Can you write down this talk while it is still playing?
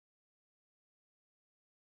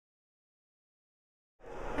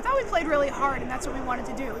we played really hard, and that's what we wanted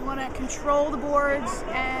to do. We want to control the boards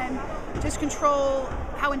and just control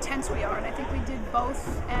how intense we are, and I think we did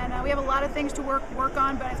both. And we have a lot of things to work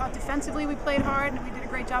on, but I thought defensively we played hard, and we did a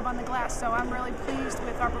great job on the glass. So I'm really pleased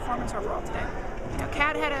with our performance overall today.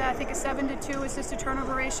 Kat had, I think, a 7-to-2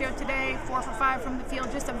 assist-to-turnover ratio today, 4 for 5 from the field.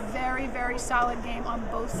 Just a very, very solid game on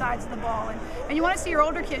both sides of the ball. And you want to see your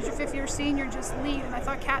older kids, your fifth-year senior, just lead. And I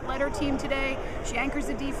thought Kat led her team today. She anchors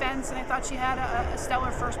the defense, and I thought she had a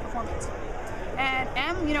stellar first performance.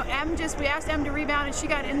 And we asked Em to rebound, and she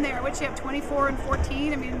got in there. What'd she have, 24 and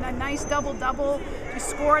 14? I mean, a nice double-double, just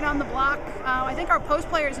scoring on the block. I think our post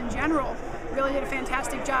players in general really did a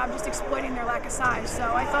fantastic job just exploiting their lack of size. So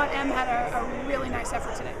I thought Em had a really nice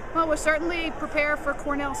effort today. Well, we'll certainly prepare for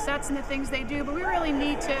Cornell's sets and the things they do, but we really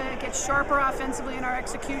need to get sharper offensively in our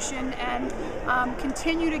execution and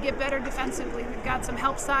continue to get better defensively. We've got some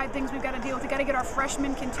help side things we've got to deal with. We've got to get our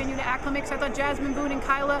freshmen continue to acclimate. So I thought Jasmine Boone and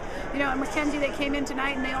Kyla, and Mackenzie, they came in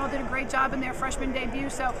tonight and they all did a great job in their freshman debut.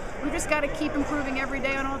 So we've just got to keep improving every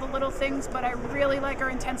day on all the little things, but I really like our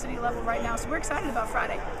intensity level right now. So we're excited about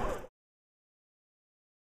Friday.